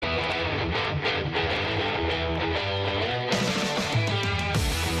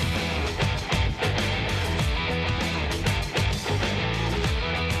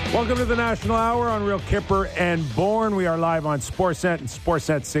Welcome to the National Hour on Real Kipper and Bourne. We are live on Sportsnet and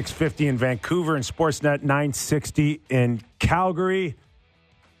Sportsnet 650 in Vancouver and Sportsnet 960 in Calgary.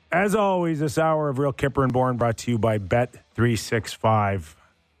 As always, this hour of Real Kipper and Bourne brought to you by Bet365.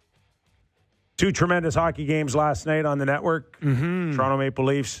 Two tremendous hockey games last night on the network. Toronto Maple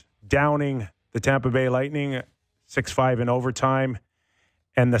Leafs downing the Tampa Bay Lightning 6-5 in overtime.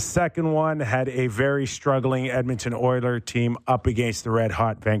 And the second one had a very struggling Edmonton Oilers team up against the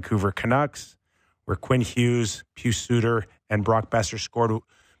red-hot Vancouver Canucks, where Quinn Hughes, Pius Suter, and Brock Besser scored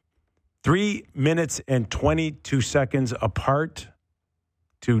 3 minutes and 22 seconds apart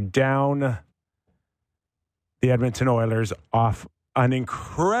to down the Edmonton Oilers off an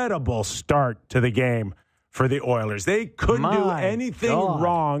incredible start to the game for the Oilers. They couldn't do anything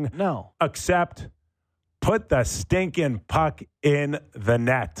wrong except put the stinking puck in the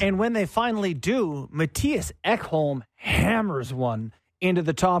net. And when they finally do, Matthias Ekholm hammers one into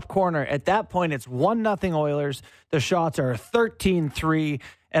the top corner. At that point, it's 1-0 Oilers. The shots are 13-3.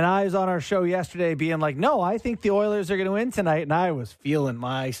 And I was on our show yesterday being like, no, I think the Oilers are going to win tonight. And I was feeling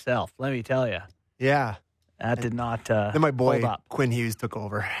myself, let me tell you. Yeah. That did not then my boy, hold up. Quinn Hughes, took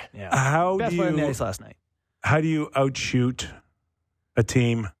over. Yeah. Best player in the ice last night. How do you outshoot a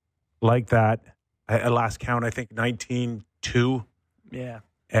team like that? At last count, I think 19-2. Yeah.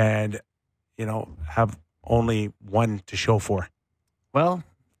 And, have only one to show for. Well,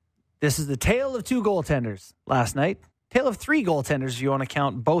 this is the tale of two goaltenders last night. Tale of three goaltenders if you want to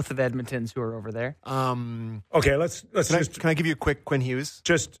count both of Edmonton's who are over there. Okay, let's can I give you a quick Quinn Hughes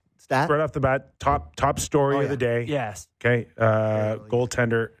just stat? Right off the bat, top story of the day. Yes. Okay,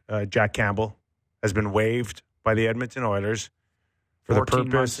 goaltender Jack Campbell has been waived by the Edmonton Oilers for 14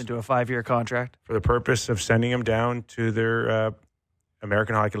 months into a 5-year contract. For the purpose of sending him down to their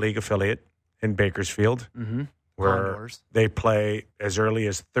American Hockey League affiliate in Bakersfield, where they play as early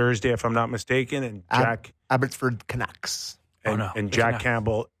as Thursday, if I'm not mistaken. And Abbotsford Canucks. And Jack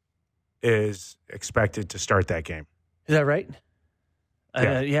Campbell is expected to start that game. Is that right?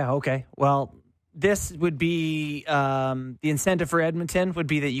 Yeah. Okay. Well, this would be the incentive for Edmonton would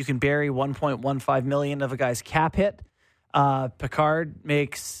be that you can bury $1.15 million of a guy's cap hit. Picard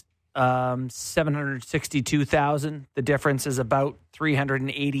makes $762,000. The difference is about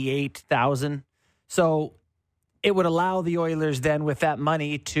 $388,000. So it would allow the Oilers then with that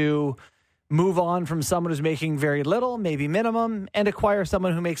money to move on from someone who's making very little, maybe minimum, and acquire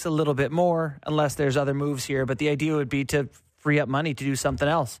someone who makes a little bit more, unless there's other moves here. But the idea would be to free up money to do something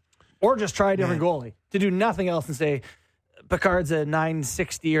else. Or just try a different goalie. To do nothing else and say, Picard's a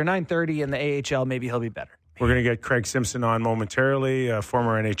 960 or 930 in the AHL, maybe he'll be better. We're going to get Craig Simpson on momentarily, a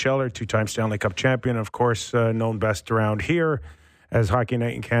former NHLer, two-time Stanley Cup champion, of course, known best around here as Hockey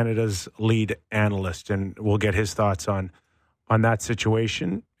Night in Canada's lead analyst. And we'll get his thoughts on that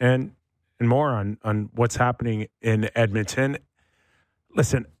situation and more on what's happening in Edmonton.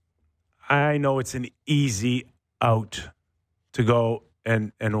 Listen, I know it's an easy out to go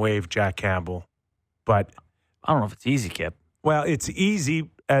and waive Jack Campbell, but I don't know if it's easy, Kip. Well, it's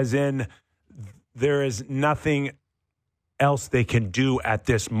easy as in there is nothing else they can do at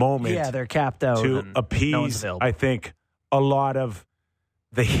this moment. Yeah, they're capped out to appease, I think, a lot of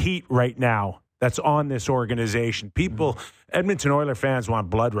the heat right now that's on this organization. People, Edmonton Oilers fans want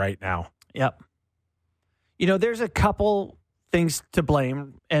blood right now. Yep. There's a couple things to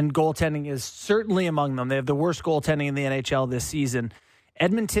blame, and goaltending is certainly among them. They have the worst goaltending in the NHL this season.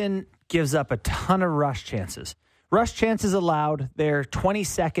 Edmonton gives up a ton of rush chances. Rush chances allowed, they're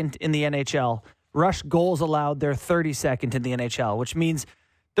 22nd in the NHL. Rush goals allowed, they're 32nd in the NHL, which means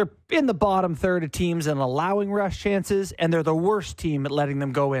they're in the bottom third of teams and allowing rush chances, and they're the worst team at letting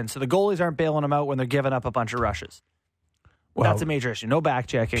them go in. So the goalies aren't bailing them out when they're giving up a bunch of rushes. Well, that's a major issue. No back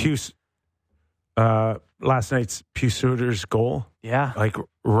checking. Last night's Pius Suter's goal, like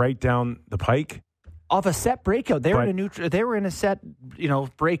right down the pike, off a set breakout. They were in a set,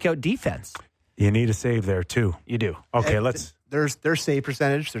 breakout defense. You need a save there too. You do. Okay, their save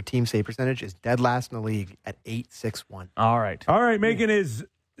percentage, their team save percentage is dead last in the league at .861. All right, making his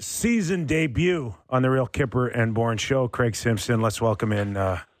season debut on the Real Kipper and Bourne show, Craig Simpson. Let's welcome in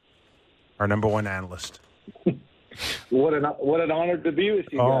our number one analyst. What an honor to be with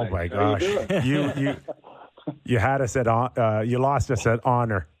you guys. Oh my gosh, you had us at you lost us at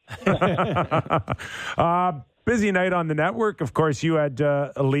honor. Busy night on the network. Of course, you had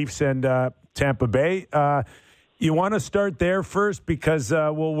Leafs and Tampa Bay. You want to start there first because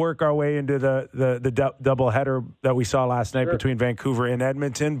we'll work our way into the doubleheader that we saw last night between Vancouver and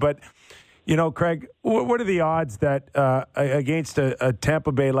Edmonton. But, Craig, what are the odds that against a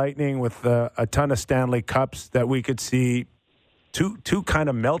Tampa Bay Lightning with a ton of Stanley Cups that we could see two kind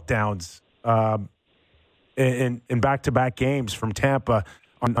of meltdowns in back-to-back games from Tampa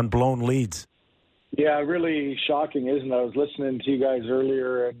on blown leads. Yeah, really shocking, isn't it? I was listening to you guys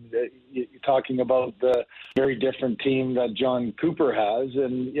earlier, and you're talking about the very different team that John Cooper has,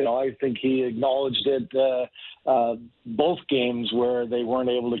 and I think he acknowledged it both games where they weren't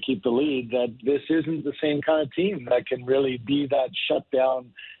able to keep the lead. That this isn't the same kind of team that can really be that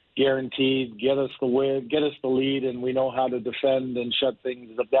shutdown, guaranteed, get us the win, get us the lead, and we know how to defend and shut things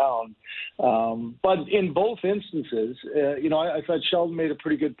down. But in both instances, I thought Sheldon made a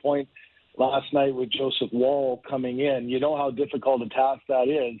pretty good point last night with Joseph Wall coming in. You know how difficult a task that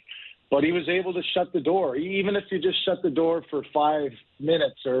is. But he was able to shut the door, even if you just shut the door for 5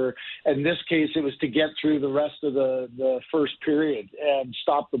 minutes, or in this case, it was to get through the rest of the first period and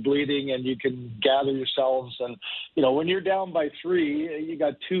stop the bleeding, and you can gather yourselves. And, when you're down by 3, you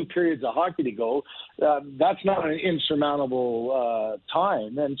got 2 periods of hockey to go. That's not an insurmountable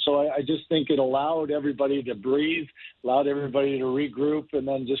time. And so I just think it allowed everybody to breathe, allowed everybody to regroup, and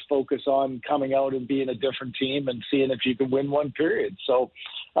then just focus on coming out and being a different team and seeing if you can win one period. So,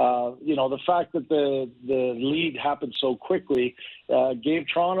 the fact that the lead happened so quickly gave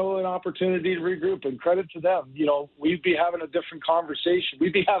Toronto an opportunity to regroup, and credit to them. We'd be having a different conversation.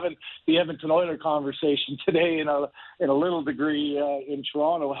 We'd be having the Edmonton Oilers conversation today in a little degree in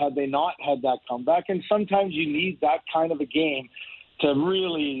Toronto had they not had that comeback. And sometimes you need that kind of a game to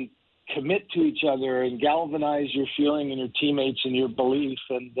really commit to each other and galvanize your feeling and your teammates and your belief.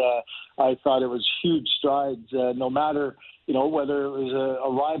 And I thought it was huge strides, no matter whether it was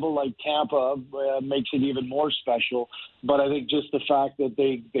a rival like Tampa makes it even more special. But I think just the fact that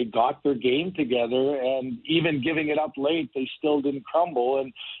they got their game together, and even giving it up late, they still didn't crumble.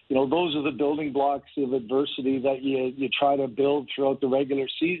 And, those are the building blocks of adversity that you try to build throughout the regular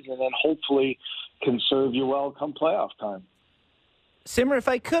season and hopefully can serve you well come playoff time. Simmer, if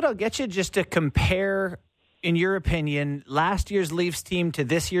I could, I'll get you just to compare, in your opinion, last year's Leafs team to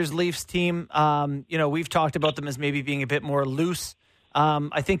this year's Leafs team. We've talked about them as maybe being a bit more loose.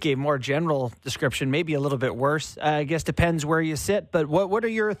 I think a more general description, maybe a little bit worse. I guess depends where you sit. But what are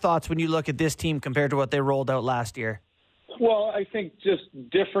your thoughts when you look at this team compared to what they rolled out last year? Well, I think just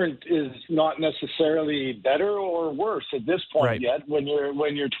different is not necessarily better or worse at this point yet. When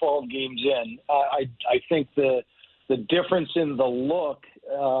you're 12 games in, I think the difference in the look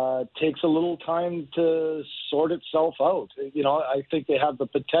takes a little time to sort itself out. I think they have the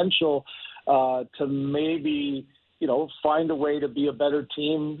potential to maybe, find a way to be a better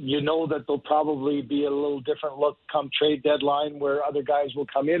team. That they'll probably be a little different look come trade deadline, where other guys will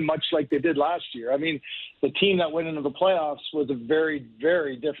come in, much like they did last year. I mean, the team that went into the playoffs was a very,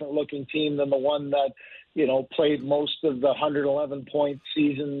 very different looking team than the one that, played most of the 111-point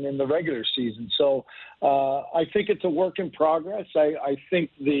season in the regular season. So I think it's a work in progress. I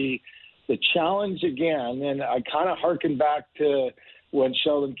think the challenge again, and I kind of harken back to when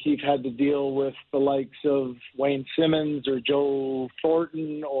Sheldon Keefe had to deal with the likes of Wayne Simmons or Joe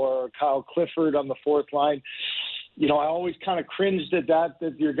Thornton or Kyle Clifford on the fourth line. I always kind of cringed at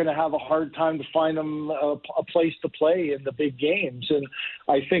that you're going to have a hard time to find them a place to play in the big games. And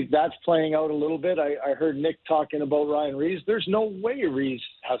I think that's playing out a little bit. I heard Nick talking about Ryan Reeves. There's no way Reeves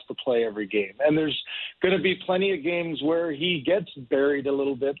has to play every game. And there's going to be plenty of games where he gets buried a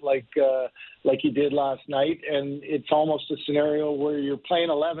little bit like he did last night. And it's almost a scenario where you're playing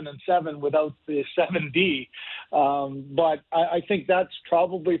 11-7 without the 7D. But I think that's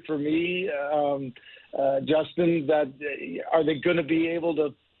probably for me, Justin, that are they going to be able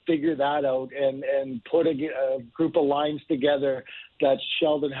to figure that out and put a group of lines together that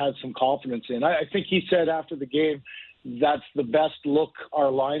Sheldon had some confidence in? I think he said after the game that's the best look our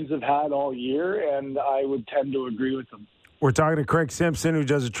lines have had all year, and I would tend to agree with him. We're talking to Craig Simpson, who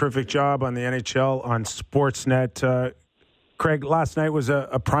does a terrific job on the NHL on Sportsnet. Craig, last night was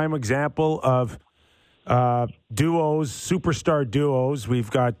a prime example of duos, superstar duos. We've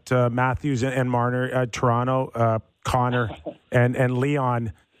got Matthews and Marner at Toronto, Connor and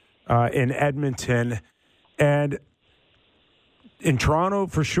Leon in Edmonton. And in Toronto,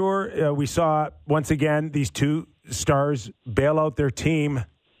 for sure, we saw once again these two stars bail out their team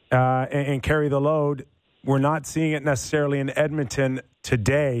and carry the load. We're not seeing it necessarily in Edmonton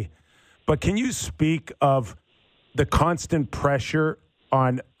today. But can you speak of the constant pressure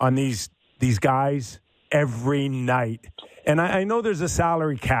on these guys every night? And I know there's a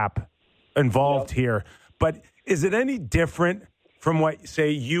salary cap involved here, but is it any different from what, say,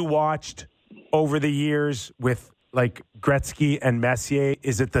 you watched over the years with like Gretzky and Messier?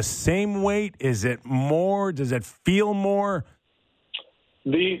 Is it the same weight? Is it more? Does it feel more?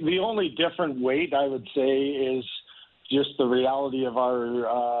 The only different weight, I would say, is just the reality of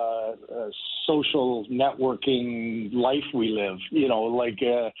our social networking life we live.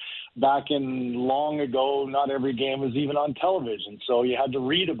 Back in long ago, not every game was even on television, so you had to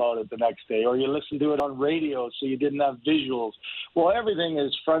read about it the next day, or you listened to it on radio, so you didn't have visuals. Well, everything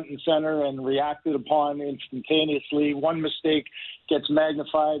is front and center and reacted upon instantaneously. One mistake gets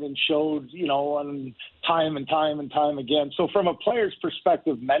magnified and showed, on time and time again. So from a player's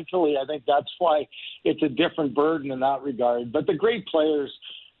perspective, mentally, I think that's why it's a different burden in that regard. But the great players,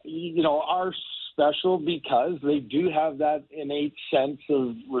 are special because they do have that innate sense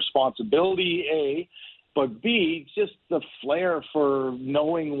of responsibility, A, but B, just the flair for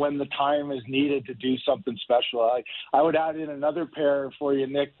knowing when the time is needed to do something special. I would add in another pair for you,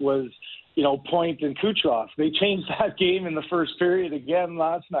 Nick, was Point and Kucherov. They changed that game in the first period again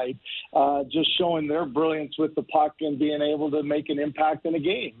last night, just showing their brilliance with the puck and being able to make an impact in a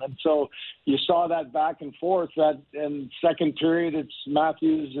game. And so you saw that back and forth. That in second period, it's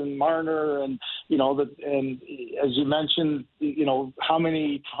Matthews and Marner, and and as you mentioned, how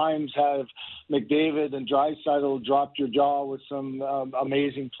many times have McDavid and Draisaitl dropped your jaw with some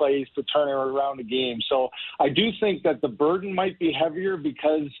amazing plays to turn around a game. So I do think that the burden might be heavier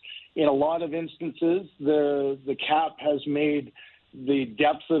because in a lot of instances, the cap has made the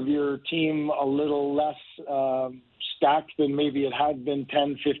depth of your team a little less stacked than maybe it had been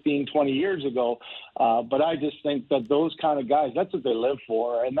 10, 15, 20 years ago. But I just think that those kind of guys, that's what they live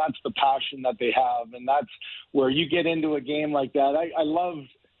for, and that's the passion that they have, and that's where you get into a game like that. I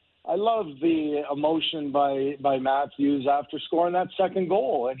love the emotion by Matthews after scoring that second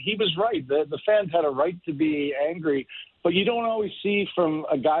goal, and he was right. The fans had a right to be angry, but you don't always see from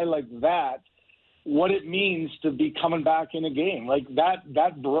a guy like that what it means to be coming back in a game. Like that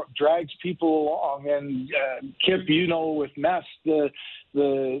drags people along. And Kip, with Mess,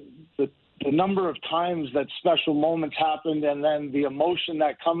 the number of times that special moments happened and then the emotion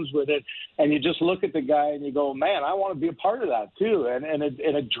that comes with it, and you just look at the guy and you go, man, I want to be a part of that too. And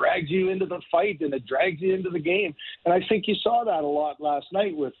it drags you into the fight and it drags you into the game. And I think you saw that a lot last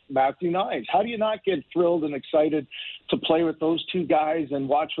night with Matthew Knies. How do you not get thrilled and excited to play with those two guys and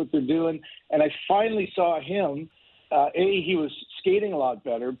watch what they're doing? And I finally saw him, he was skating a lot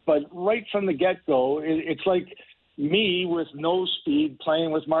better, but right from the get-go, it's like me with no speed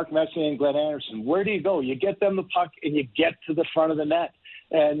playing with Mark Messier and Glenn Anderson. Where do you go? You get them the puck and you get to the front of the net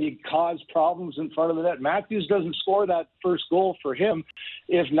and you cause problems in front of the net. Matthews doesn't score that first goal for him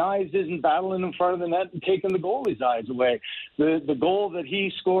if Knies isn't battling in front of the net and taking the goalie's eyes away. The goal that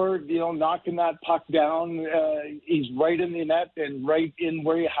he scored, knocking that puck down, he's right in the net and right in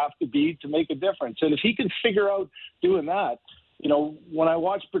where you have to be to make a difference. And if he can figure out doing that, when I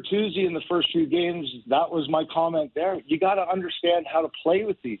watched Bertuzzi in the first few games, that was my comment there. You got to understand how to play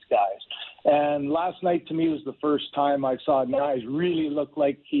with these guys. And last night, to me, was the first time I saw Knies really look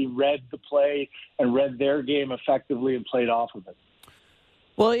like he read the play and read their game effectively and played off of it.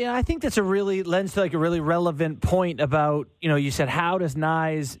 Well, yeah, I think that's lends to a really relevant point about, you said, how does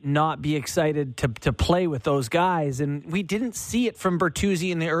Knies not be excited to play with those guys? And we didn't see it from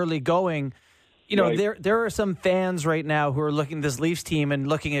Bertuzzi in the early going. Right. There are some fans right now who are looking at this Leafs team and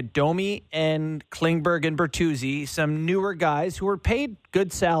looking at Domi and Klingberg and Bertuzzi, some newer guys who are paid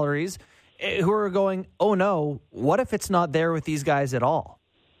good salaries, who are going, oh no, what if it's not there with these guys at all?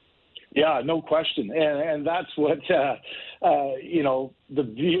 Yeah, no question, and that's what the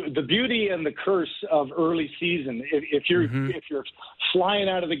beauty and the curse of early season. If you're flying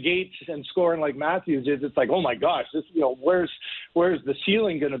out of the gates and scoring like Matthews is, it's like, oh my gosh, this where's the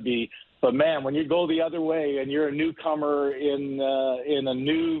ceiling going to be? But man, when you go the other way and you're a newcomer in a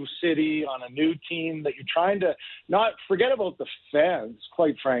new city on a new team that you're trying to not forget about the fans,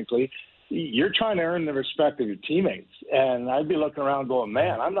 quite frankly, you're trying to earn the respect of your teammates. And I'd be looking around going,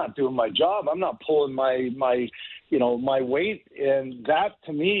 man, I'm not doing my job. I'm not pulling my weight. And that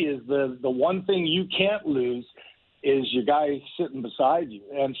to me is the one thing you can't lose is your guy sitting beside you.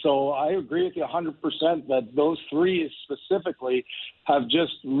 And so I agree with you 100% that those three specifically have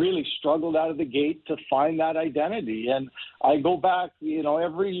just really struggled out of the gate to find that identity. And I go back,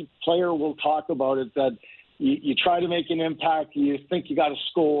 every player will talk about it, that you try to make an impact, you think you got to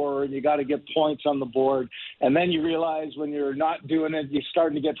score and you got to get points on the board, and then you realize when you're not doing it, you're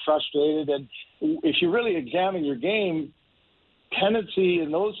starting to get frustrated. And if you really examine your game, tendency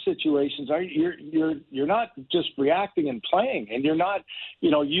in those situations are you're not just reacting and playing, and you're not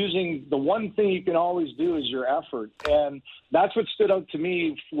using the one thing you can always do is your effort. And that's what stood out to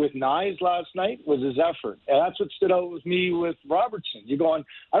me with Knies last night was his effort, and that's what stood out with me with Robertson. You're going,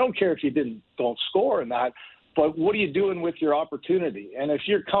 I don't care if you don't score in that, But what are you doing with your opportunity? And if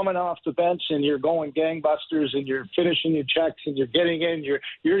you're coming off the bench and you're going gangbusters and you're finishing your checks and you're getting in,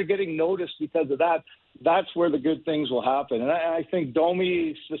 you're getting noticed because of that, that's where the good things will happen. And I think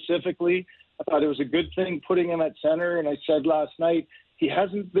Domi specifically, I thought it was a good thing putting him at center. And I said last night, he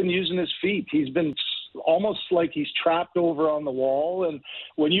hasn't been using his feet. He's been almost like he's trapped over on the wall. And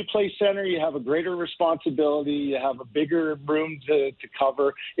when you play center, you have a greater responsibility. You have a bigger room to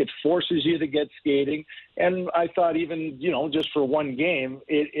cover. It forces you to get skating. And I thought even, just for one game,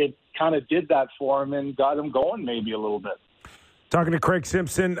 it kind of did that for him and got him going maybe a little bit. Talking to Craig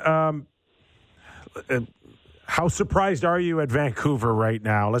Simpson, how surprised are you at Vancouver right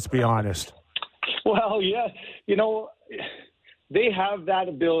now? Let's be honest. Well, yeah, they have that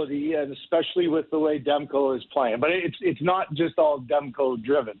ability, and especially with the way Demko is playing. But it's not just all Demko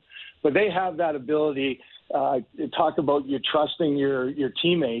driven. But they have that ability. Talk about you trusting your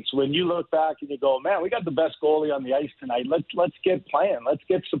teammates. When you look back and you go, man, we got the best goalie on the ice tonight. Let's get playing. Let's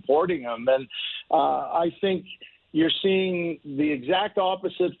get supporting him. And I think you're seeing the exact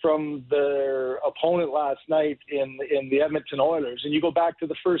opposite from their opponent last night in the Edmonton Oilers. And you go back to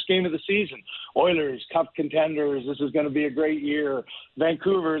the first game of the season. Oilers, cup contenders, this is going to be a great year.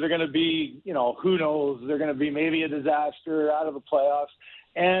 Vancouver, they're going to be, who knows, they're going to be maybe a disaster out of the playoffs.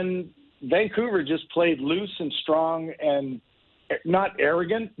 And Vancouver just played loose and strong and not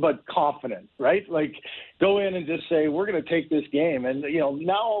arrogant, but confident, right? Like, go in and just say, we're going to take this game. And,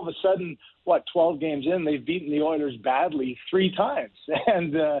 now all of a sudden, 12 games in, they've beaten the Oilers badly 3 times.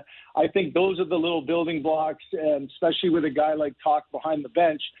 And I think those are the little building blocks, and especially with a guy like Talk behind the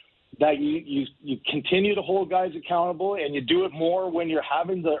bench, that you continue to hold guys accountable, and you do it more when you're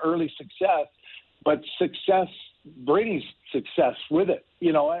having the early success. But success brings success with it.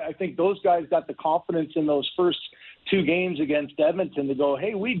 I think those guys got the confidence in those first 2 games against Edmonton to go,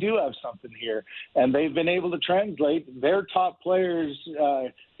 hey, we do have something here. And they've been able to translate. Their top players,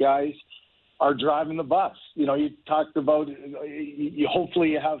 guys, are driving the bus. You talked about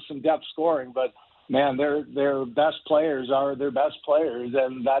hopefully you have some depth scoring, but man, their best players are their best players,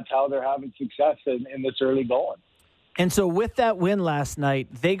 and that's how they're having success in this early going. And so with that win last night,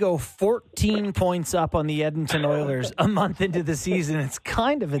 they go 14 points up on the Edmonton Oilers a month into the season. It's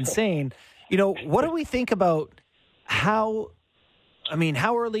kind of insane. What do we think about how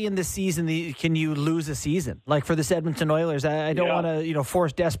early in the season can you lose a season? Like for this Edmonton Oilers, I don't want to,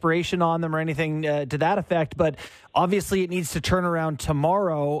 force desperation on them or anything to that effect, but obviously it needs to turn around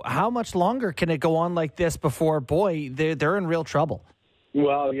tomorrow. How much longer can it go on like this before, they're in real trouble?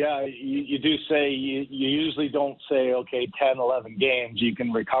 Well, yeah, you do say you usually don't say, okay, 10, 11 games you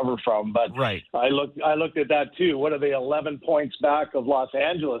can recover from. But right. I looked at that too. What are they, 11 points back of Los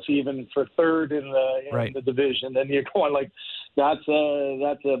Angeles, even for third in the division? And you're going like, that's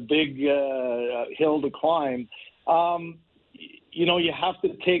a big hill to climb. You have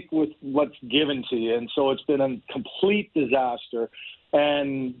to take with what's given to you. And so it's been a complete disaster.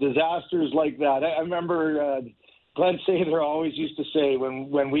 And disasters like that, I remember Glenn Sather always used to say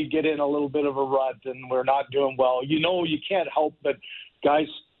when we get in a little bit of a rut and we're not doing well, you can't help but guys,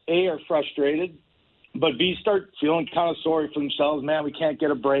 A, are frustrated, but B, start feeling kind of sorry for themselves. Man, we can't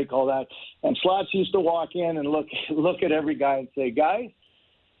get a break, all that. And Slats used to walk in and look at every guy and say, guys,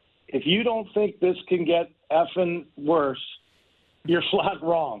 if you don't think this can get effing worse, you're flat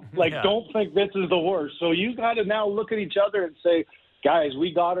wrong. Don't think this is the worst. So you got to now look at each other and say, guys,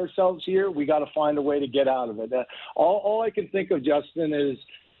 we got ourselves here. We got to find a way to get out of it. All I can think of, Justin, is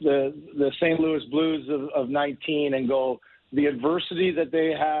the St. Louis Blues of 19 and go, the adversity that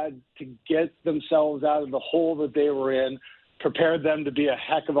they had to get themselves out of the hole that they were in prepared them to be a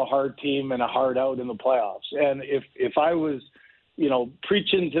heck of a hard team and a hard out in the playoffs. And if I was,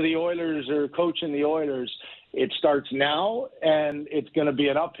 preaching to the Oilers or coaching the Oilers, it starts now, and it's going to be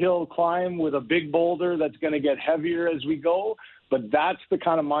an uphill climb with a big boulder that's going to get heavier as we go. But that's the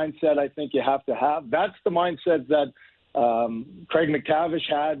kind of mindset I think you have to have. That's the mindset that Craig McTavish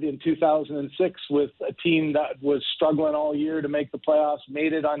had in 2006 with a team that was struggling all year to make the playoffs,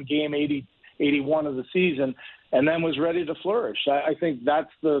 made it on game 81 of the season, and then was ready to flourish. I think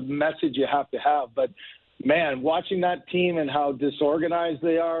that's the message you have to have. But, man, watching that team and how disorganized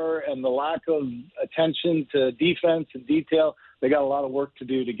they are and the lack of attention to defense and detail, they got a lot of work to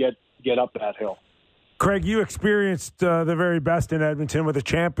do to get up that hill. Craig, you experienced the very best in Edmonton with a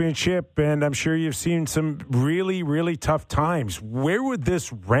championship, and I'm sure you've seen some really, really tough times. Where would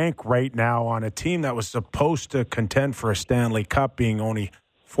this rank right now on a team that was supposed to contend for a Stanley Cup, being only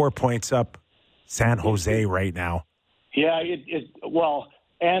 4 points up San Jose right now? Yeah,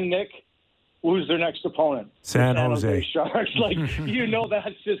 and Nick, who's their next opponent? San Jose Sharks. Like,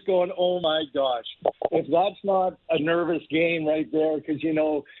 that's just going, oh my gosh. If that's not a nervous game right there, because,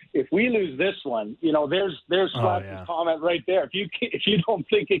 if we lose this one, there's Scott's comment right there. If you don't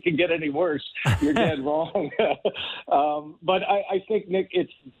think it can get any worse, you're dead wrong. But I think, Nick,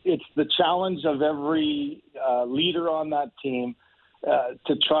 it's the challenge of every leader on that team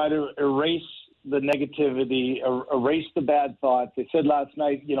to try to erase the negativity, erase the bad thoughts. They said last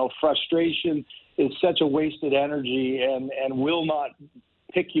night, frustration is such a wasted energy and will not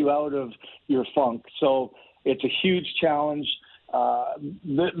pick you out of your funk. So it's a huge challenge.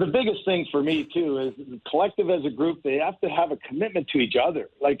 The biggest thing for me, too, is the collective as a group, they have to have a commitment to each other.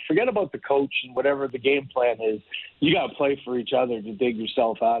 Like, forget about the coach and whatever the game plan is. You got to play for each other to dig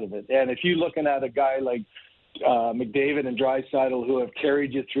yourself out of it. And if you're looking at a guy like McDavid and Draisaitl, who have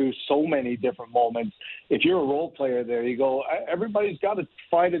carried you through so many different moments, if you're a role player there, you go, everybody's got to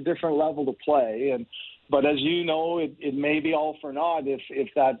find a different level to play. But as you know, it may be all for naught if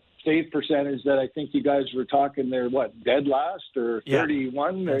that save percentage that I think you guys were talking there, dead last or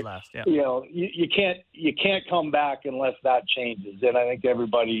 31? Dead last, yeah. You can't come back unless that changes, and I think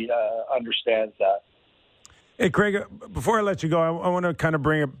everybody understands that. Hey, Craig, before I let you go, I want to kind of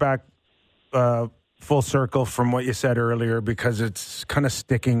bring it back full circle from what you said earlier, because it's kind of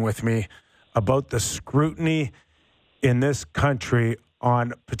sticking with me about the scrutiny in this country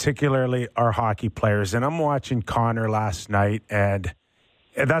on particularly our hockey players. And I'm watching Connor last night, and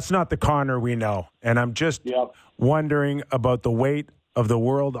that's not the Connor we know. And I'm just wondering about the weight of the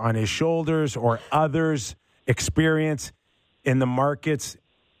world on his shoulders or others' experience in the markets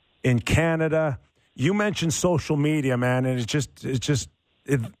in Canada. You mentioned social media, man, and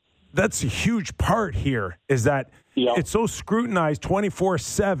that's a huge part here, is that it's so scrutinized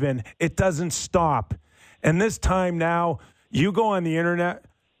 24/7, it doesn't stop. And this time now, you go on the internet,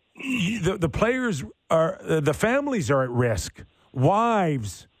 the players the families are at risk.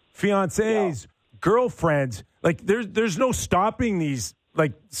 Wives, fiancés, girlfriends. Like, there's no stopping these,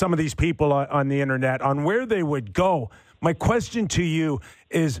 like, some of these people on the internet on where they would go. My question to you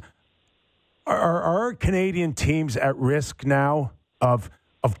is, are our Canadian teams at risk now of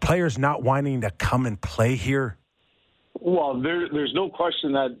players not wanting to come and play here? Well, there's no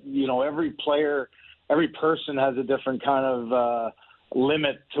question that, every player, every person has a different kind of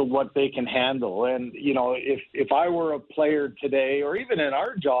limit to what they can handle. And, if I were a player today, or even in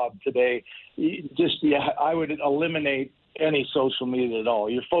our job today, I would eliminate any social media at all.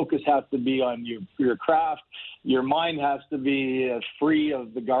 Your focus has to be on your craft. Your mind has to be free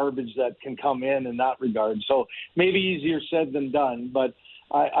of the garbage that can come in that regard. So maybe easier said than done, but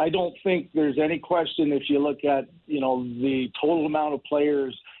I don't think there's any question. If you look at, the total amount of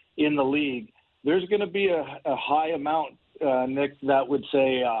players in the league, there's going to be a high amount, Nick, that would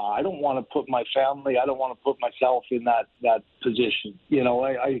say, I don't want to put my family, I don't want to put myself in that position.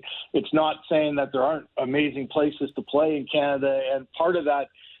 It's not saying that there aren't amazing places to play in Canada, and part of that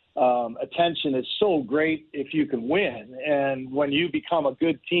attention is so great if you can win. And when you become a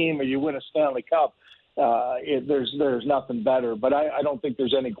good team or you win a Stanley Cup, there's nothing better. But I don't think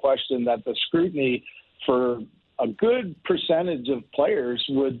there's any question that the scrutiny for a good percentage of players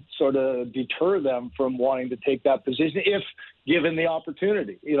would sort of deter them from wanting to take that position if given the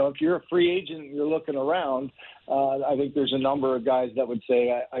opportunity. If you're a free agent and you're looking around, I think there's a number of guys that would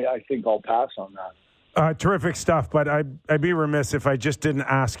say, I think I'll pass on that. Terrific stuff, but I'd be remiss if I just didn't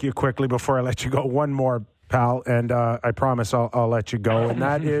ask you quickly before I let you go. One more, pal, and I promise I'll let you go. And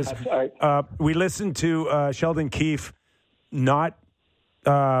that is, we listened to Sheldon Keefe not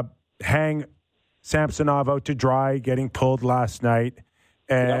hang Samsonov out to dry, getting pulled last night.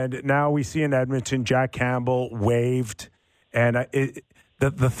 And now we see in Edmonton, Jack Campbell waived. And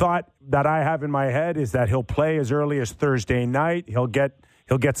the thought that I have in my head is that he'll play as early as Thursday night. He'll get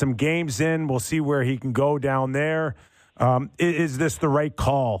some games in. We'll see where he can go down there. Is this the right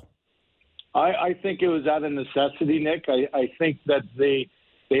call? I think it was out of necessity, Nick. I think that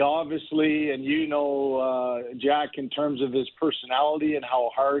they obviously, and Jack, in terms of his personality and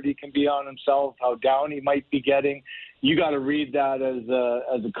how hard he can be on himself, how down he might be getting, you got to read that as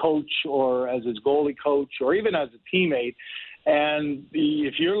a coach or as his goalie coach or even as a teammate. And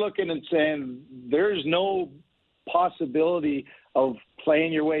if you're looking and saying there's no possibility of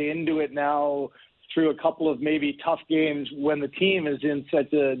playing your way into it now through a couple of maybe tough games when the team is in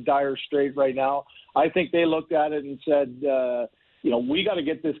such a dire strait right now, I think they looked at it and said, we got to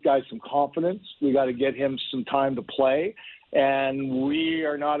get this guy some confidence. We got to get him some time to play. And we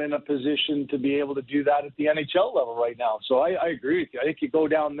are not in a position to be able to do that at the NHL level right now. So I agree with you. I think you go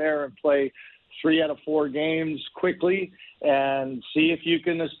down there and play 3 out of 4 games quickly and see if you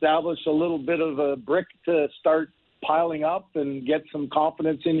can establish a little bit of a brick to start piling up and get some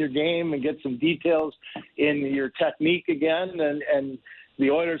confidence in your game and get some details in your technique again. And the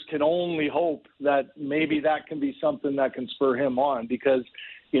Oilers can only hope that maybe that can be something that can spur him on, because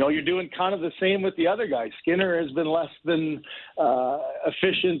you're doing kind of the same with the other guys. Skinner has been less than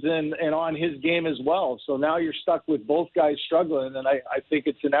efficient and on his game as well. So now you're stuck with both guys struggling, and I think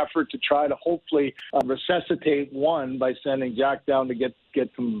it's an effort to try to hopefully resuscitate one by sending Jack down to get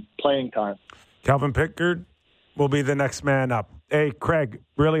some playing time. Calvin Pickard will be the next man up. Hey, Craig,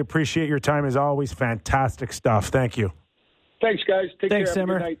 really appreciate your time as always. Fantastic stuff. Thank you. Thanks, guys. Take Thanks, care. Have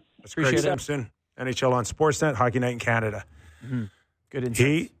a Simmer. good night. That's Craig Simpson, NHL on Sportsnet, Hockey Night in Canada. Mm-hmm. Good insight.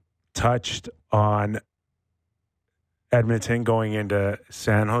 He touched on Edmonton going into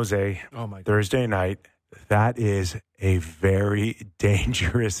San Jose Thursday night. That is a very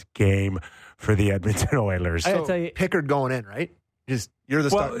dangerous game for the Edmonton Oilers. So, I gotta tell you, Pickard going in, right? You're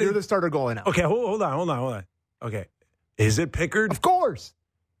the starter going out. Okay, hold on. Okay, is it Pickard? Of course.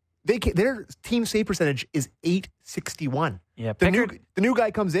 Their team save percentage is .861. yeah, The Pickard, new guy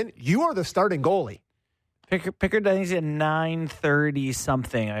comes in. You are the starting goalie. Pickard, I think he's at 930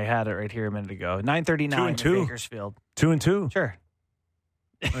 something. I had it right here a minute ago. 939 in 2-2. Bakersfield. 2-2. Sure.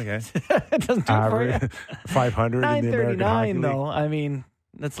 Okay. It doesn't do it for you. 500 in the American Hockey 939 League. though. I mean,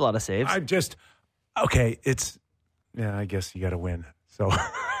 that's a lot of saves. I guess you got to win. So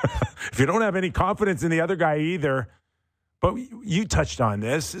if you don't have any confidence in the other guy either, but you touched on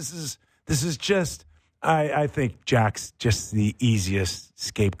this. This is just, I think Jack's just the easiest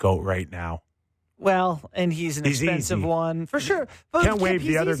scapegoat right now. Well, and he's an expensive easy. one for sure. But Can't waive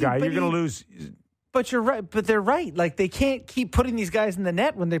the other guy. You're going to lose. But you're right. But they're right. Like, they can't keep putting these guys in the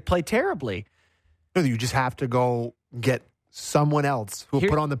net when they play terribly. No, you just have to go get someone else who will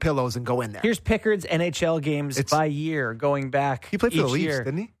put on the pillows and go in there. Here's Pickard's NHL games by year going back. He played for the Leafs, year.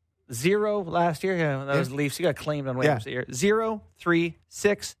 didn't he? 0 last year. Yeah, that was the Leafs. He got claimed on waivers that year. 0, 3,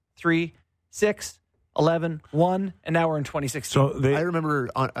 6, 3, 6, 11, 1, and now we're in 2016. So I remember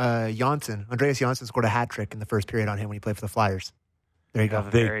Andreas Janssen scored a hat trick in the first period on him when he played for the Flyers. There you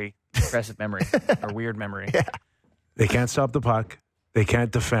have go. a very impressive memory, or weird memory. Yeah. They can't stop the puck, they can't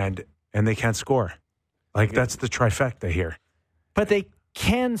defend, and they can't score. Like, that's the trifecta here. But they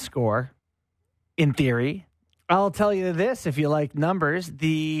can score, in theory. I'll tell you this, if you like numbers,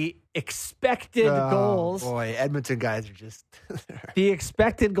 the expected goals. Boy, Edmonton guys are just... The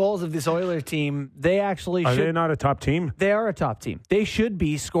expected goals of this Oilers team, they actually Are they not a top team? They are a top team. They should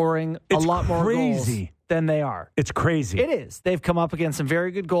be scoring a lot more goals than they are. It's crazy. It is. They've come up against some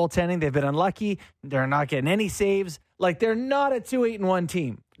very good goaltending. They've been unlucky. They're not getting any saves. Like, they're not a 2-8-1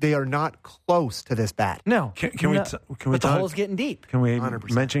 team. They are not close to this bad. No. Can we but talk? the hole's getting deep. Can we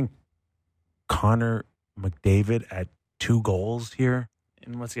 100%. mention Connor McDavid at 2 goals here?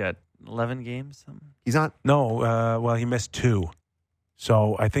 And what's he got? 11 games? Something? He's not... No, well, he missed 2.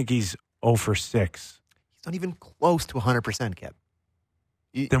 So I think he's 0 for 6. He's not even close to 100%, Kev.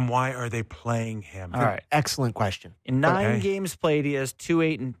 Then why are they playing him? All right. Excellent question. In 9 games played, he has 2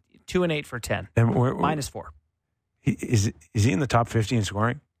 and 8 for 10. And -4. Is he in the top 50 in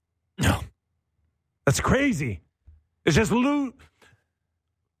scoring? No. That's crazy. It's just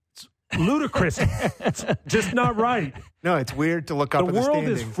ludicrous. It's just not right. No, it's weird to look up The at the world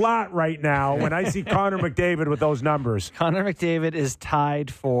standings. is flat right now when I see Connor McDavid with those numbers. Connor McDavid is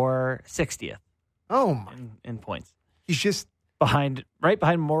tied for 60th Oh, my. in points. He's just... Right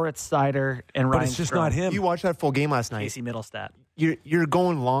behind Moritz Seider and Ryan But it's just Strome. not him. You watched that full game last night. Casey Middlestat. You're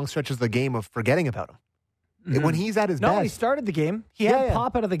going long stretches of the game of forgetting about him. When he's at his best. He started the game. He had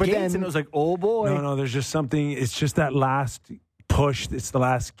pop out of the gates, and it was like, oh, boy. No, there's just something. It's just that last push. It's the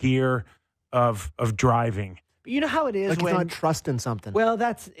last gear of driving. You know how it is Like when... he's not trusting something. Well,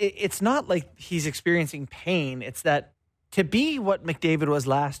 it's not like he's experiencing pain. It's that to be what McDavid was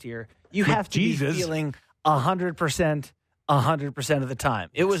last year, you have to be feeling 100%, 100% of the time.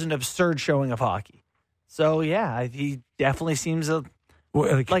 It was an absurd showing of hockey. So, yeah, he definitely seems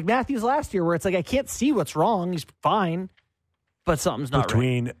like Matthews last year, where it's like, I can't see what's wrong. He's fine, but something's not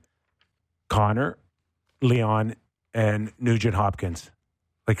between right. Connor, Leon, and Nugent Hopkins.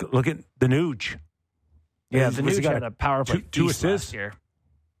 Like, look at the Nuge. Yeah, the Nuge had a power play two feast assists last year.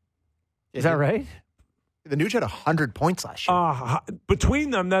 Is that right? The Nuge had 100 points last year. Between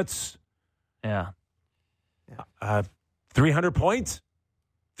them, that's 300 points.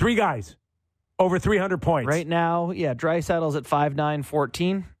 3 guys over 300 points. Right now, Draisaitl's at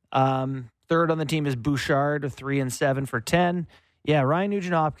 5-9-14. Third on the team is Bouchard, 3 and 7 for 10. Yeah, Ryan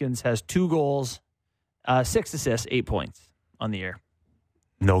Nugent-Hopkins has 2 goals, 6 assists, 8 points on the year.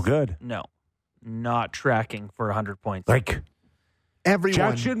 No good. No. not tracking for 100 points. Like, Everyone.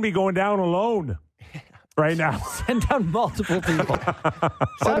 Jack shouldn't be going down alone right now. Send down multiple people.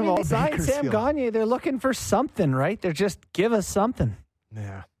 Send them all to Sam Bakersfield. Gagne, they're looking for something, right? They're just give us something.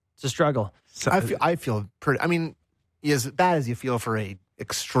 Yeah. It's a struggle. So, I feel pretty. I mean, as bad as you feel for a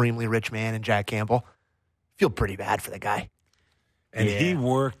extremely rich man in Jack Campbell, I feel pretty bad for the guy. and he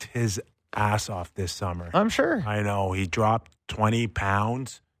worked his ass off this summer. I'm sure. I know. He dropped 20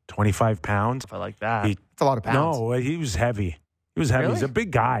 pounds, 25 pounds. If I like that. It's a lot of pounds. No, he was heavy. He was heavy. Really? He's a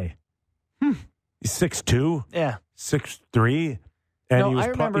big guy. He's 6'2", Yeah. 6'3", and No, he was I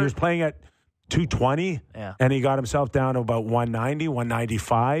remember- he was playing at 220, Yeah. and he got himself down to about 190,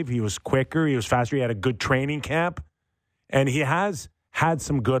 195. He was quicker. He was faster. He had a good training camp, and he has had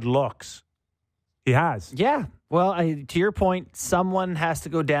some good looks. He has. Yeah. Well, to your point, someone has to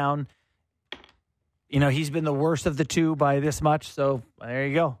go down. You know, he's been the worst of the two by this much, so there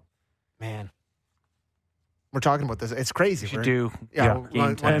you go. Man. We're talking about this. It's crazy. We should We're- do Yeah.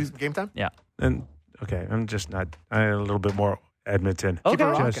 Game time. time. Game time? Yeah. And okay, I'm just not. I need a little bit more Edmonton. Okay. it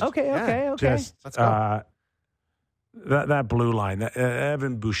rocking. Okay. Just Let's go. that blue line. That,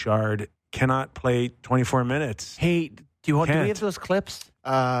 Evan Bouchard cannot play 24 minutes. Hey, do we Can't. have those clips?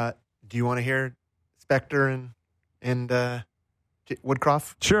 Do you want to hear Spector and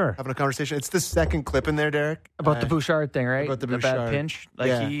Woodcroft Sure. having a conversation? It's the second clip in there, Derek. About the Bouchard thing, right? about the bad Bouchard. pinch. Like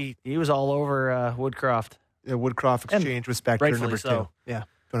Yeah. he was all over Woodcroft. Woodcroft exchange with Spector, rightfully number so. 2. Yeah.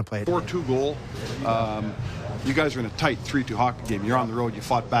 Do you want to play it? 4-2 goal. You guys are in a tight 3-2 hockey game. You're on the road. You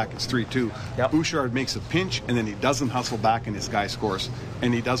fought back. It's 3-2. Yep. Bouchard makes a pinch, and then he doesn't hustle back, and his guy scores.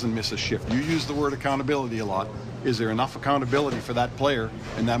 And he doesn't miss a shift. You use the word accountability a lot. Is there enough accountability for that player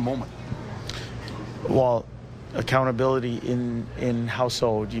in that moment? Well, accountability in how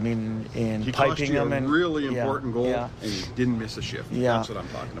so? Do you mean in He cost piping you them a and really yeah, important goal, Yeah. and he didn't miss a shift. Yeah. That's what I'm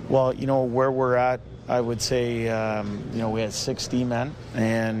talking about. Well, you know where we're at. I would say, we had 6 D-men,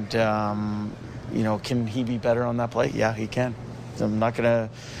 and can he be better on that play? Yeah, he can. I'm not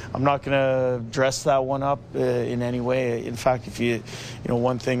gonna dress that one up in any way. In fact, if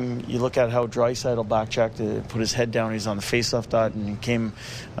one thing you look at how Draisaitl backchecked to put his head down, he's on the face-off dot, and he came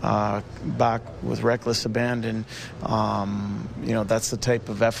back with reckless abandon. That's the type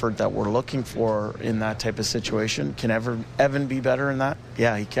of effort that we're looking for in that type of situation. Can Evan be better in that?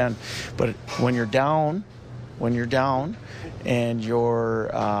 Yeah, he can. But when you're down, and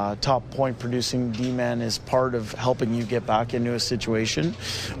your top point producing D-man is part of helping you get back into a situation.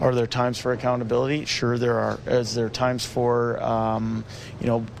 Are there times for accountability? Sure there are. Is there times for,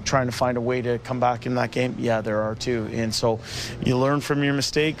 trying to find a way to come back in that game? Yeah, there are too. And so you learn from your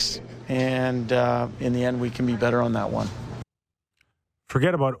mistakes, and in the end we can be better on that one.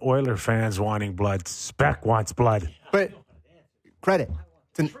 Forget about Oiler fans wanting blood. Spec wants blood. But credit.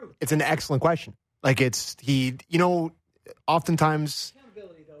 It's an excellent question. Like oftentimes.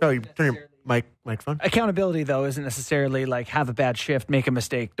 Oh, you turn your microphone. Accountability, though, isn't necessarily like have a bad shift, make a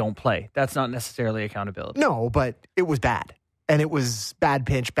mistake, don't play. That's not necessarily accountability. No, but it was bad, and it was bad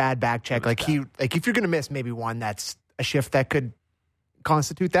pinch, bad back check. If you're going to miss maybe one, that's a shift that could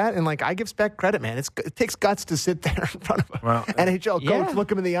constitute that. And I give Spec credit, man. It takes guts to sit there in front of a NHL coach,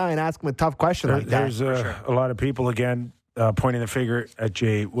 look him in the eye, and ask him a tough question like that. There's a lot of people again. Pointing the finger at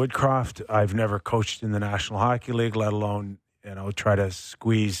Jay Woodcroft. I've never coached in the National Hockey League, let alone try to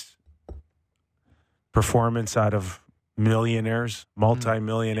squeeze performance out of millionaires,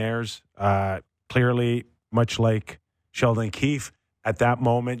 multimillionaires. Clearly, much like Sheldon Keefe, at that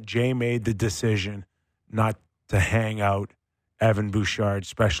moment, Jay made the decision not to hang out Evan Bouchard,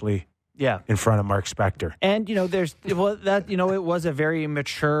 especially in front of Mark Spector. And it was a very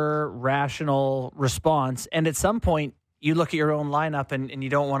mature, rational response. And at some point, you look at your own lineup and you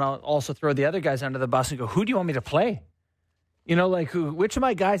don't want to also throw the other guys under the bus and go, who do you want me to play? Which of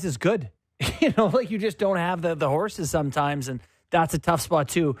my guys is good? You just don't have the horses sometimes, and that's a tough spot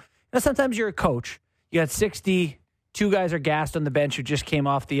too. Sometimes you're a coach. You got 60, 2 guys are gassed on the bench who just came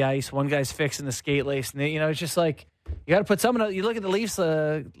off the ice. 1 guy's fixing the skate lace. And, it's just like, you got to put someone. You look at the Leafs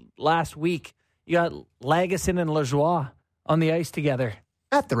last week, you got Lagesson and Lajoie on the ice together.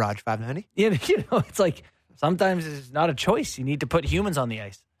 At the Raj 590. It's like, sometimes it's not a choice. You need to put humans on the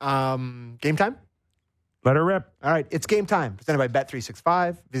ice. Game time? Let her rip. All right, it's game time. Presented by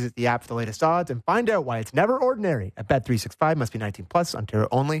Bet365. Visit the app for the latest odds and find out why it's never ordinary at Bet365. Must be 19 plus, Ontario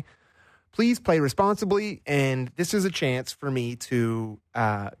only. Please play responsibly, and this is a chance for me to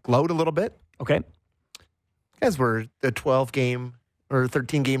gloat a little bit. Okay. As we're the 12-game or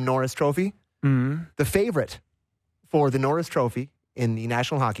 13-game Norris Trophy. Mm-hmm. The favorite for the Norris Trophy in the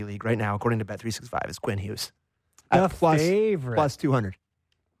National Hockey League right now, according to Bet365, is Quinn Hughes. The favorite. Plus 200.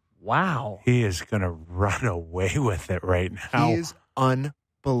 Wow. He is going to run away with it right now. He is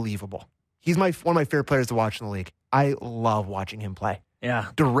unbelievable. He's one of my favorite players to watch in the league. I love watching him play. Yeah.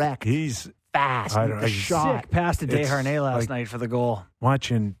 Direct. He's fast. The he's shot. Sick pass to It's Desharnais last like- night for the goal.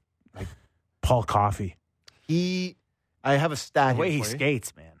 watching like Paul Coffey. I have a stat The way here he for you.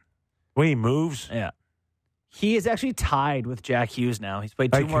 skates, man. The way he moves. Yeah. He is actually tied with Jack Hughes now. He's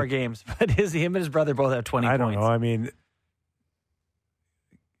played 2 more games, but him and his brother both have 20 I points. don't know. I mean,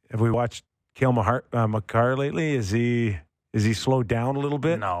 have we watched Cale Makar lately? Is he slowed down a little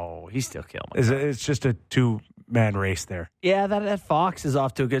bit? No, he's still killing. It's just a 2-man race there. Yeah, that Fox is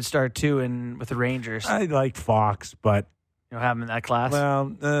off to a good start too, and with the Rangers, I like Fox, but have him in that class.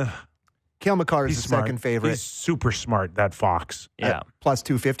 well, Cale Makar is he's the smart. second favorite. He's super smart. That Fox. yeah, Plus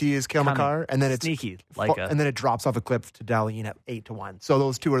 250 is Cale Kinda Makar, and then it's sneaky. and then it drops off a cliff to Dahlin at 8-1. So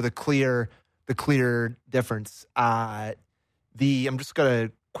those two are the clear difference. I'm just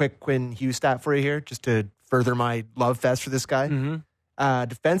gonna quick Quinn Hughes stat for you here, just to further my love fest for this guy. Mm-hmm.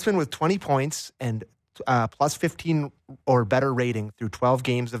 Defenseman with 20 points and plus 15 or better rating through 12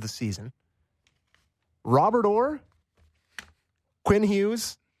 games of the season. Robert Orr, Quinn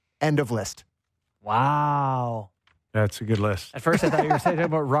Hughes, end of list. Wow. That's a good list. At first, I thought you were saying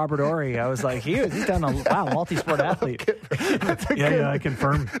about Robert Ory. I was like, he's done a multi-sport athlete. I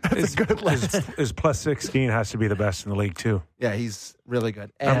confirm. His plus 16 has to be the best in the league too. Yeah, he's really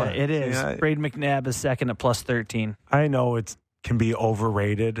good. And It is. Yeah. Braden McNabb is second at plus 13. I know it can be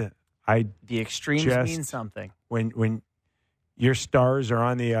overrated. The extremes Just- mean something. When your stars are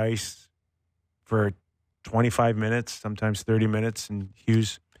on the ice for 25 minutes, sometimes 30 minutes, and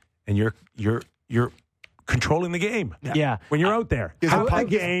Hughes, and you're controlling the game. Yeah. When you're out there, the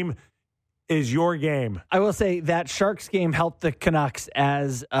game is your game. I will say that Sharks game helped the Canucks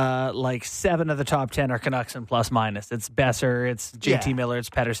as like 7 of the top 10 are Canucks and plus minus. It's Besser, it's JT Yeah. Miller, it's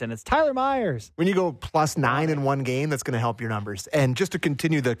Pettersson, it's Tyler Myers. when you go plus 9 in one game, that's going to help your numbers. And just to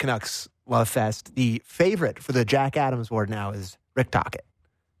continue the Canucks love fest, the favorite for the Jack Adams Award now is Rick Tocchet,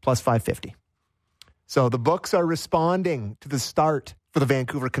 plus 550. So the books are responding to the start for the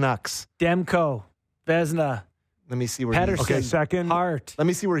Vancouver Canucks. Demko, Vezina, Let me see where Pettersson, he's, Okay, second. Hart. let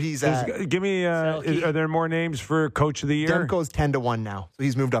me see where he's at. Give me. Selke. Are there more names for Coach of the Year? Demko's 10-1 now, so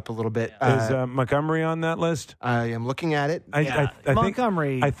he's moved up a little bit. Is Montgomery on that list? I am looking at it. I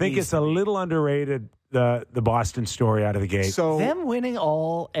Montgomery I think needs it's a little underrated. The Boston story out of the gate. So Them winning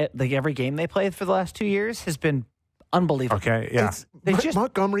every game they played for the last 2 years has been unbelievable. Okay, yeah,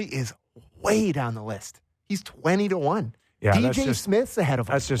 Montgomery is way down the list. He's 20-1. yeah. That's DJ just Smith's ahead of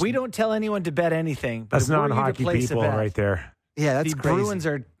him. that's just We don't tell anyone to bet anything. but that's if we're you to non-hockey place a people bet, right there. Yeah, that's the crazy. Bruins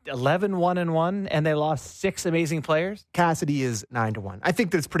are 11-1-1, and they lost 6 amazing players. Cassidy is 9-1. I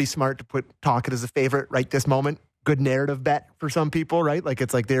think that it's pretty smart to put Tocchet as a favorite right this moment. Good narrative bet for some people, right? Like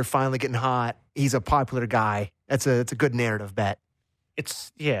it's like they're finally getting hot. He's a popular guy. It's a good narrative bet.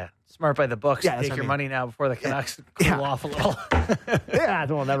 It's smart by the books. Yeah, that's Take what I your mean. money now before the Canucks cool Yeah. off a little. Yeah, that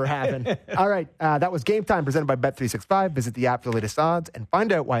will never happen. All right, that was Game Time presented by Bet365. Visit the app for the latest odds and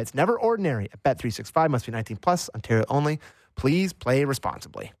find out why it's never ordinary at Bet365. Must be 19 plus, Ontario only. Please play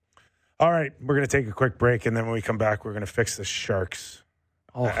responsibly. All right, we're going to take a quick break, and then when we come back, we're going to fix the Sharks.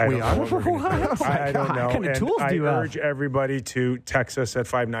 Oh, I we don't are? know what we're gonna do. Oh, my I don't God. know. What kind of And tools do you have? urge everybody to text us at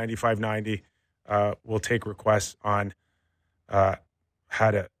 590-590. We'll take requests on how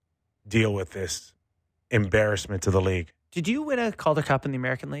to deal with this embarrassment to the league. Did you win a Calder Cup in the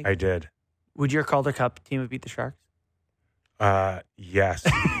American League? I did. Would your Calder Cup team have beat the Sharks? Yes.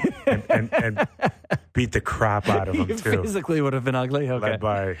 and beat the crap out of them, You too. physically would have been ugly. Okay. Led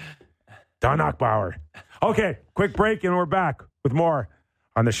by Don Achbauer. Okay, quick break, and we're back with more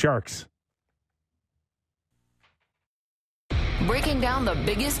on the Sharks. Breaking down the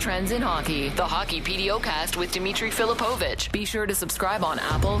biggest trends in hockey. The Hockey PDO-cast with Dmitry Filipovich. Be sure to subscribe on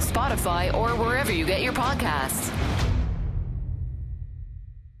Apple, Spotify, or wherever you get your podcasts.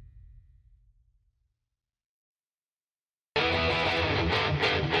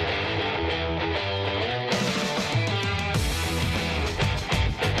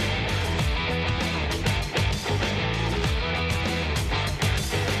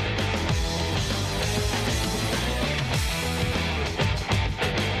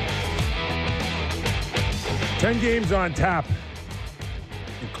 Ten games on tap,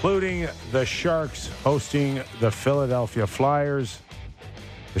 including the Sharks hosting the Philadelphia Flyers.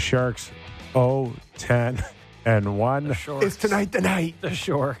 The Sharks 0-10-1. It's tonight the night. The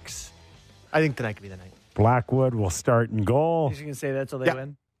Sharks. I think tonight could be the night. Blackwood will start in goal. You're going to say that till they Yeah.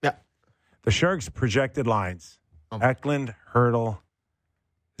 win? Yeah. The Sharks' projected lines: Oh. Eklund, Hurdle,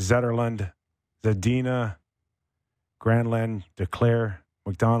 Zetterlund, Zadina, Granlund, DeClaire,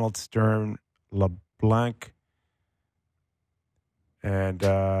 McDonald, Stern, LeBlanc, and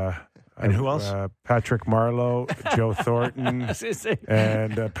who else? Patrick Marleau, Joe Thornton,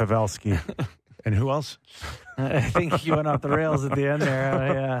 and Pavelski. And who else? I think you went off the rails at the end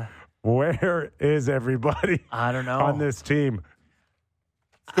there. Where is everybody? I don't know. On this team.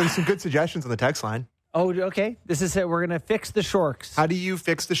 There's some good suggestions on the text line. Oh, okay. This is it. We're going to fix the Sharks. How do you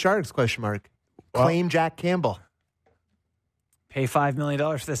fix the Sharks? ? Claim Jack Campbell. Pay $5 million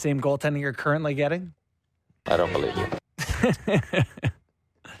for the same goaltending you're currently getting? I don't believe you.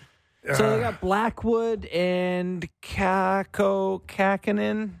 So they got Blackwood and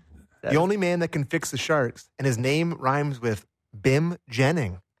Kakinen. The only man that can fix the Sharks, and his name rhymes with Bim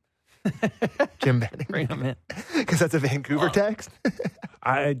Jennings. Jim Benning. Bring him in. Because that's a Vancouver text.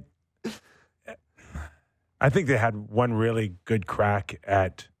 I think they had one really good crack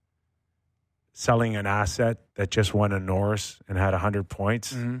at selling an asset that just won a Norris and had 100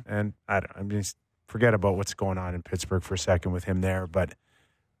 points. Mm-hmm. And forget about what's going on in Pittsburgh for a second with him there. But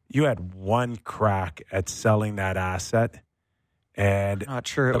you had one crack at selling that asset. And Not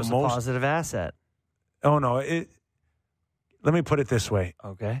sure it was a positive asset. Oh, no. Let me put it this way.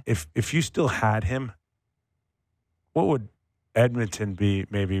 Okay. If you still had him, what would Edmonton be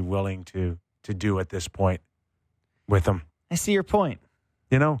maybe willing to do at this point with him? I see your point.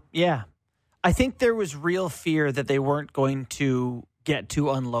 You know? Yeah. I think there was real fear that they weren't going to get to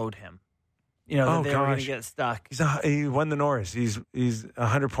unload him. You know, that they were going to get stuck. He won the Norris. He's a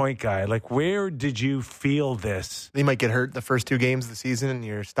 100-point guy. Like, where did you feel this? He might get hurt the first 2 games of the season, and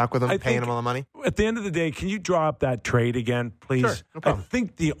you're stuck with him, paying him all the money. At the end of the day, can you draw up that trade again, please? Sure, no problem. I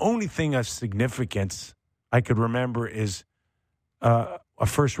think the only thing of significance I could remember is a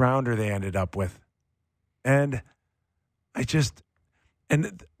first-rounder they ended up with. And the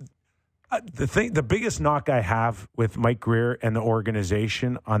biggest knock I have with Mike Greer and the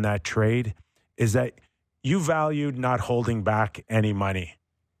organization on that trade is that you valued not holding back any money.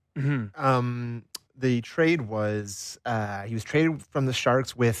 Mm-hmm. The trade was he was traded from the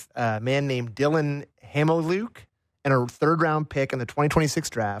Sharks with a man named Dylan Hamoluk and a third-round pick in the 2026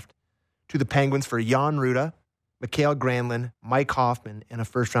 draft to the Penguins for Jan Ruda, Mikhail Granlund, Mike Hoffman, and a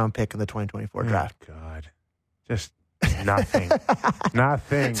first-round pick in the 2024 draft. God, just nothing.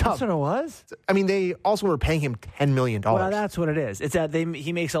 Nothing. That's what it was? I mean, they also were paying him $10 million. Well, that's what it is. It's that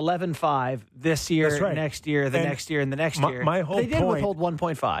he makes 11.5 this year, That's right. next year, the next year, and the next year. My whole they did point, withhold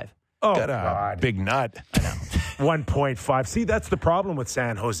 1.5. Oh, Got a God. big nut. I know. 1.5. See, that's the problem with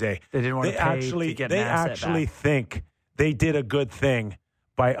San Jose. They didn't want to pay to get an asset back. Think they did a good thing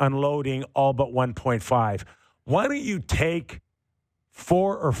by unloading all but 1.5. Why don't you take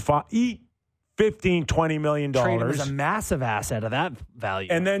 4 or 5, eat $15, $20 million, Trade was a massive asset of that value,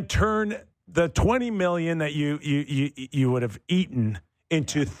 and then turn the $20 million that you would have eaten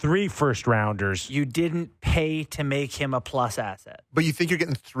into 3 first-rounders. You didn't pay to make him a plus asset. But you think you're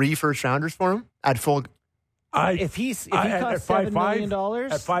getting 3 first-rounders for him at full? If he costs $7 million,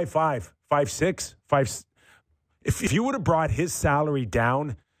 at 5.5, 5.6, 5. If you would have brought his salary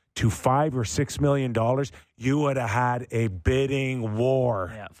down to $5 or $6 million, you would have had a bidding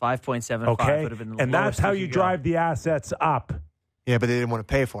war. Yeah, 5.75 okay, would have been the and lowest that's how you you could drive go. the assets up. Yeah, but they didn't want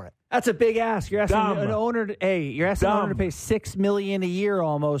to pay for it. That's a big ask. You're asking Dumb. an owner. You're asking an owner to pay $6 million a year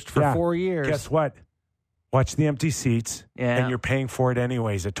almost for 4 years. Guess what? Watch the empty seats, Yeah. and you're paying for it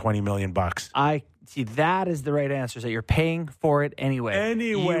anyways at $20 million. I see. That is the right answer. Is that you're paying for it anyway.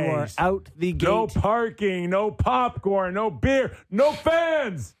 You are out the gate. No parking, no popcorn, no beer, no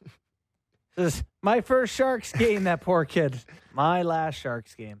fans. This is my first Sharks game. That poor kid. My last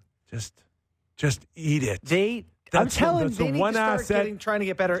Sharks game. Just eat it. I'm telling you, that's they the need one to start asset. trying to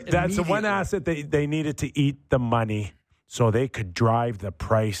get better. That's the one asset they needed to eat the money so they could drive the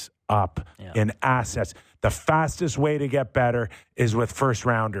price up in assets. The fastest way to get better is with first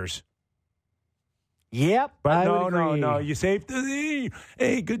rounders. Yep, But I would agree. no. You saved.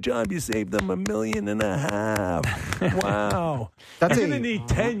 Hey, good job. You saved them $1.5 million. Wow. That's You're going to need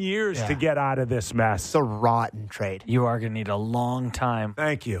 10 years to get out of this mess. It's a rotten trade. You are going to need a long time.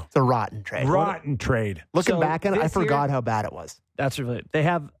 Thank you. It's a rotten trade. Rotten trade. Looking So back on it, I this forgot year- how bad it was. That's really. They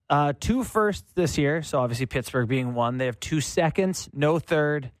have 2 firsts this year. So obviously Pittsburgh being 1. They have 2 seconds, no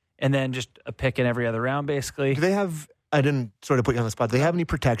third, and then just a pick in every other round, basically. Do they have? I didn't sort of put you on the spot. Do they have any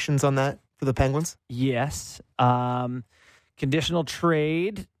protections on that for the Penguins? Yes. Conditional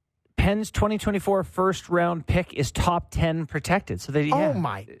trade. Penn's 2024 first round pick is top 10 protected. So they. Oh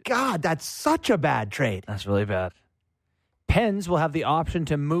my God, that's such a bad trade. That's really bad. Pens will have the option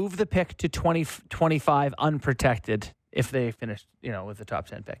to move the pick to 2025 unprotected if they finish, with the top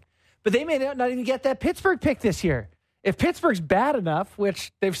 10 pick. But they may not even get that Pittsburgh pick this year. If Pittsburgh's bad enough,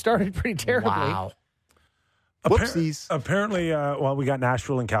 which they've started pretty terribly. Wow. Whoopsies. Apparently, we got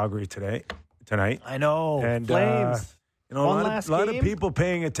Nashville and Calgary tonight. I know. And, Flames. a lot of people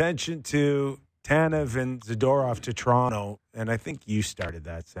paying attention to Tanev and Zadorov to Toronto, and I think you started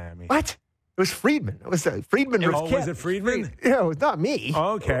that, Sammy. What? It was Friedman. It was Friedman. Was it Friedman? Yeah, it was not me.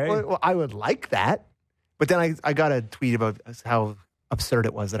 Okay. Well, I would like that. But then I got a tweet about how absurd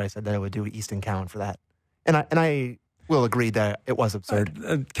it was that I said that I would do Easton Cowan for that. And I will agree that it was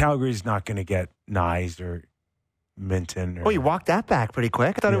absurd. Calgary's not going to get Nyes or Minton. You walked that back pretty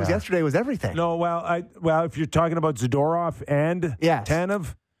quick. I thought it was yesterday was everything. No, if you're talking about Zadorov and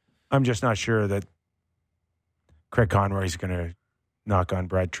Tanev, I'm just not sure that Craig Conroy's going to knock on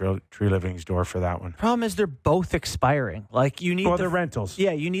Brad Treliving's door for that one. Problem is they're both expiring. Like you need they're rentals.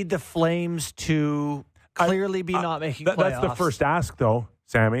 Yeah, you need the Flames to clearly be not making playoffs. That's the first ask, though,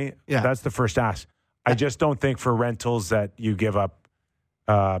 Sammy. Yeah. That's the first ask. I just don't think for rentals that you give up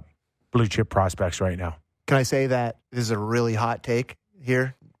blue chip prospects right now. Can I say that this is a really hot take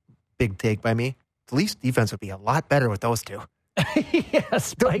here? Big take by me. The Leafs defense would be a lot better with those two. Yeah,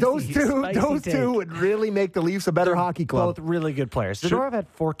 spicy, those take. two would really make the Leafs a better hockey club. Both really good players. Zadorov had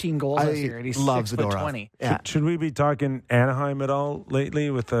 14 goals this year, and he's 6'20". Yeah. Should we be talking Anaheim at all lately?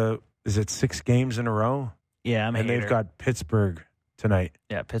 Is it 6 games in a row? Yeah, and they've got Pittsburgh tonight.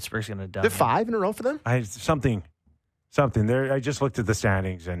 Yeah, Pittsburgh's going to dump. They're 5 in a row for them. Something. There. I just looked at the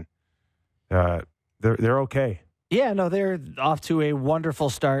standings, and they're okay. Yeah, no, they're off to a wonderful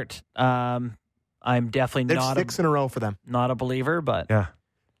start. I'm definitely not 6 in a row for them. Not a believer, but yeah,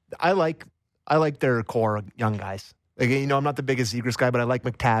 I like their core of young guys. Like, I'm not the biggest Zegras guy, but I like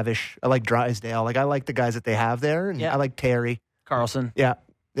McTavish. I like Drysdale. Like, I like the guys that they have there, and I like Terry Carlson. Yeah,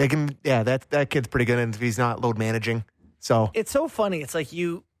 they can. Yeah, that kid's pretty good, and he's not load managing. So it's so funny. It's like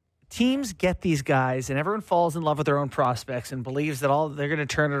teams get these guys, and everyone falls in love with their own prospects and believes that they're going to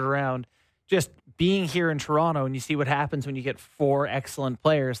turn it around. Just being here in Toronto, and you see what happens when you get 4 excellent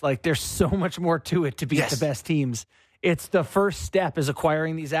players. Like, there's so much more to it to beat the best teams. It's the first step is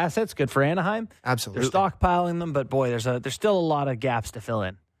acquiring these assets. Good for Anaheim. Absolutely. They're stockpiling them, but boy, there's still a lot of gaps to fill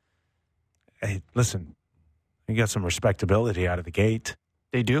in. Hey, listen, you got some respectability out of the gate.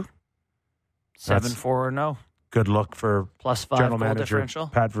 They do. 7-4-0. Good look for +5 general goal manager differential.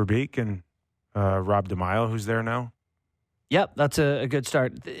 Pat Verbeek and Rob DeMaio, who's there now. Yep, that's a good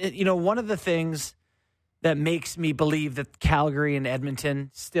start. One of the things that makes me believe that Calgary and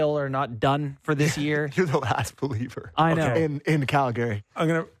Edmonton still are not done for this year. You're the last believer. I know. In Calgary.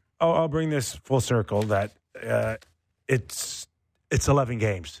 I'll bring this full circle that it's 11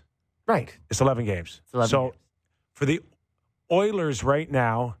 games. Right. It's 11 games. So for the Oilers right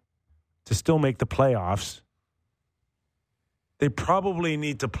now to still make the playoffs, they probably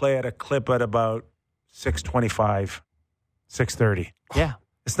need to play at a clip at about 625. 630. Yeah.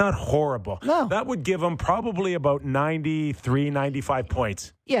 It's not horrible. No. That would give them probably about 93, 95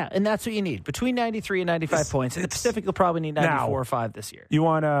 points. Yeah, and that's what you need. Between 93 and 95 points. And the Pacific will probably need 94 or 5 this year. You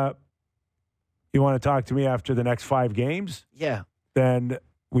want to talk to me after the next 5 games? Yeah. Then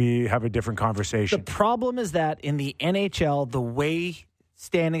we have a different conversation. The problem is that in the NHL, the way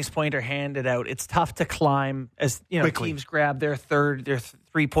standings point are handed out, it's tough to climb as teams grab their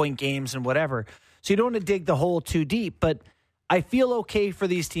 3-point games and whatever. So you don't want to dig the hole too deep, but I feel okay for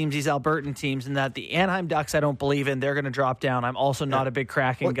these teams, these Albertan teams, in that the Anaheim Ducks I don't believe in. They're going to drop down. I'm also not a big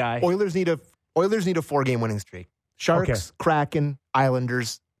Kraken guy. Oilers need a 4-game winning streak. Sharks, Kraken,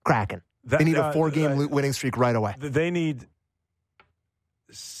 Islanders, Kraken. They need a 4-game winning streak right away. They'd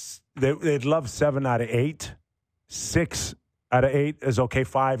love 7 out of 8. 6 out of 8 is okay.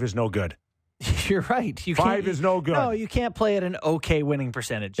 5 is no good. You're right. 5 is no good. No, you can't play at an okay winning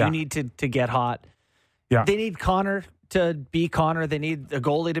percentage. Yeah. You need to get hot. Yeah. They need Connor to be Connor. They need a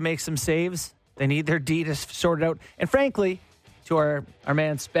goalie to make some saves. They need their D to sort it out. And frankly, to our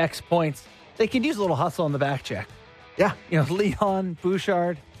man Specs' points, they can use a little hustle on the back check. Yeah. Leon,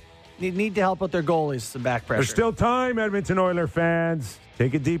 Bouchard, need to help out their goalies, some back pressure. There's still time, Edmonton Oilers fans.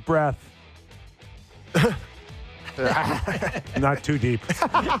 Take a deep breath. Not too deep.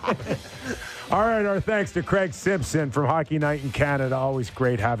 All right, our thanks to Craig Simpson from Hockey Night in Canada. Always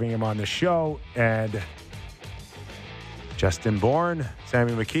great having him on the show. And Justin Bourne,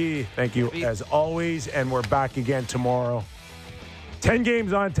 Sammy McKee, thank you as always. And we're back again tomorrow. 10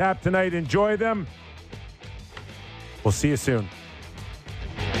 games on tap tonight. Enjoy them. We'll see you soon.